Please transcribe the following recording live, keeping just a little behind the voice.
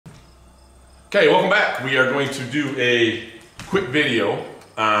Okay, welcome back. We are going to do a quick video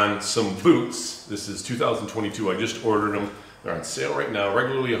on some boots. This is 2022. I just ordered them. They're on sale right now.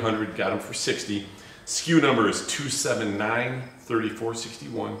 Regularly 100, got them for 60. SKU number is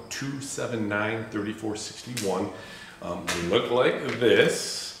 279-3461. 279-3461. They look like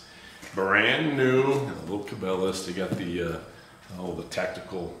this. Brand new. A little Cabela's. They got the the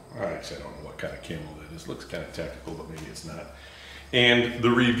tactical. Actually, I don't know what kind of camo that is. Looks kind of tactical, but maybe it's not. And the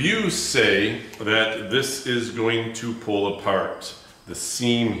reviews say that this is going to pull apart. The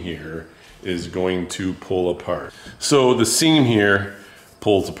seam here is going to pull apart. So the seam here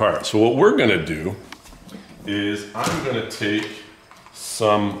pulls apart. So what we're gonna do is I'm gonna take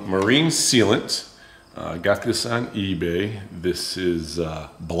some marine sealant. I got this on eBay. This is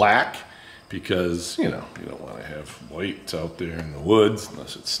black because, you know, you don't wanna have white out there in the woods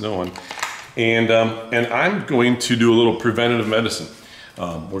unless it's snowing. And I'm going to do a little preventative medicine.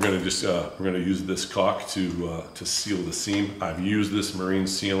 We're gonna use this caulk to seal the seam. I've used this marine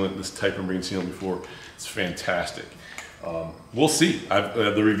sealant, this type of marine sealant before. It's fantastic. We'll see.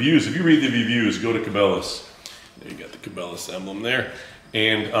 The reviews. If you read the reviews, go to Cabela's. You got the Cabela's emblem there,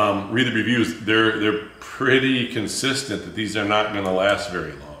 and read the reviews. They're pretty consistent that these are not going to last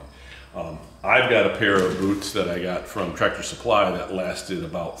very long. I've got a pair of boots that I got from Tractor Supply that lasted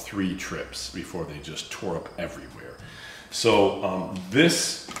about 3 trips before they just tore up everywhere. So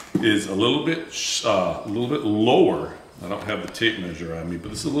this is a little bit lower. I don't have the tape measure on me,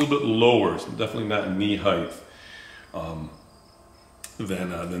 but it's a little bit lower. It's definitely not knee height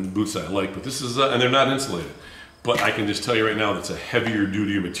than boots I like. But this is, and they're not insulated. But I can just tell you right now, that's a heavier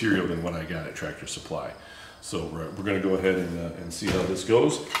duty material than what I got at Tractor Supply. So we're going to go ahead and see how this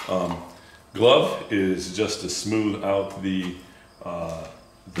goes. Glove is just to smooth out the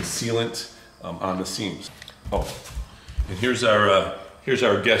sealant on the seams. Oh, and here's our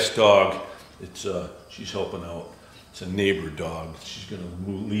guest dog. It's she's helping out. It's a neighbor dog. She's gonna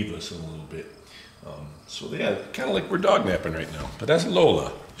leave us in a little bit. So yeah, kind of like we're dog napping right now. But that's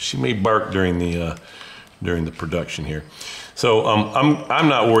Lola. She may bark during the production here. So I'm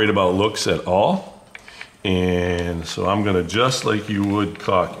not worried about looks at all. And so I'm gonna, just like you would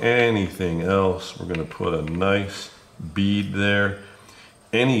caulk anything else, we're gonna put a nice bead there.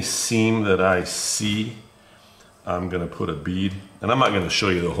 Any seam that I see, I'm gonna put a bead. And I'm not gonna show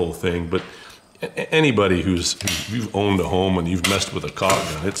you the whole thing, but anybody you've owned a home and you've messed with a caulk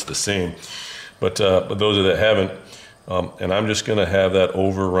gun, it's the same. But those that haven't, and I'm just gonna have that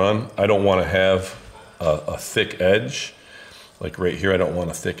overrun. I don't wanna have a thick edge. Like right here, I don't want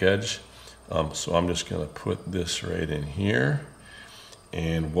a thick edge. So I'm just gonna put this right in here.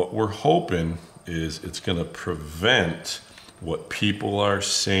 And what we're hoping is it's gonna prevent what people are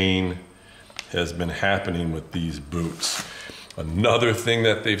saying has been happening with these boots. Another thing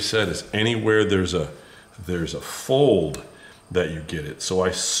that they've said is anywhere there's a fold that you get it. So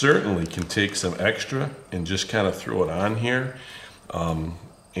I certainly can take some extra and just kind of throw it on here and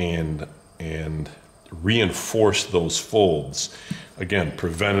reinforce those folds. Again,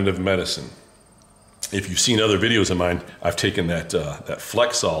 preventative medicine. If you've seen other videos of mine, I've taken that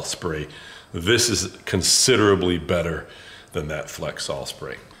Flexol spray. This is considerably better than that Flexol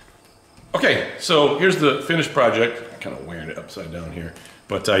spray. Okay, so here's the finished project. I'm kind of wearing it upside down here.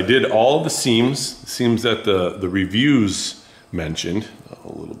 But I did all the seams that the reviews mentioned.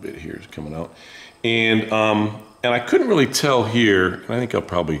 A little bit here is coming out. And I couldn't really tell here, and I think I'll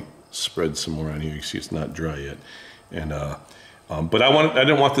probably spread some more on here. You see it's not dry yet. And but I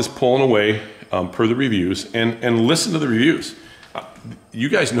didn't want this pulling away per the reviews, and listen to the reviews. You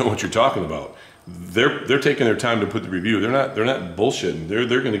guys know what you're talking about. They're taking their time to put the review. They're not bullshitting. They're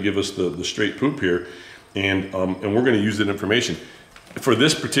going to give us the straight poop here, and we're going to use that information. For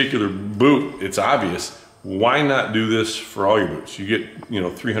this particular boot, it's obvious. Why not do this for all your boots? You get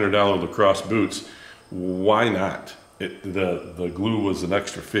 $300 lacrosse boots. Why not? The glue was an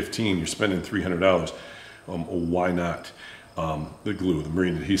extra $15. You're spending $300. Why not? The glue, the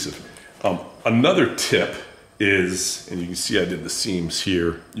marine adhesive. Another tip is, and you can see I did the seams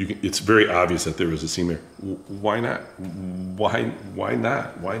here. It's very obvious that there is a seam there. Why not? Why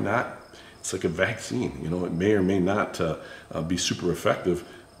not? Why not? It's like a vaccine. You know, it may or may not be super effective,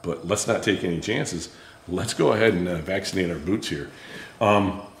 but let's not take any chances. Let's go ahead and vaccinate our boots here.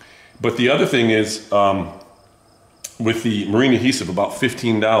 But the other thing is, with the marine adhesive, about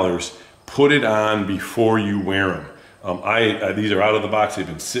 $15. Put it on before you wear them. These are out of the box. They've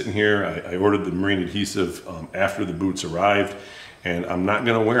been sitting here. I ordered the marine adhesive after the boots arrived, and I'm not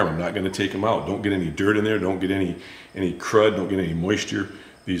going to wear them. I'm not going to take them out. Don't get any dirt in there. Don't get any crud. Don't get any moisture.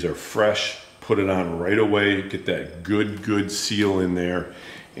 These are fresh. Put it on right away. Get that good seal in there,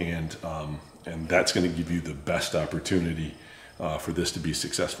 and and that's going to give you the best opportunity for this to be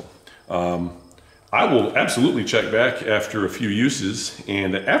successful. I will absolutely check back after a few uses,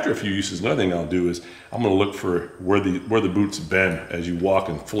 and after a few uses, another thing I'll do is I'm going to look for where the boots bend as you walk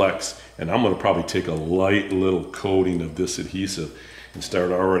and flex, and I'm going to probably take a light little coating of this adhesive and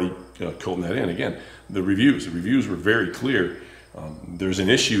start already coating that in. Again, the reviews were very clear. There's an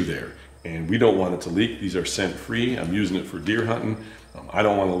issue there, and we don't want it to leak. These are scent free. I'm using it for deer hunting. I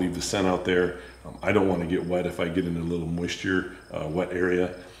don't want to leave the scent out there. I don't want to get wet if I get in a little moisture, wet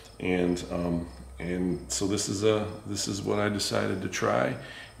area, and so this is what I decided to try,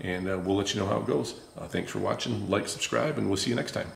 and we'll let you know how it goes. Thanks for watching. Like, subscribe, and we'll see you next time.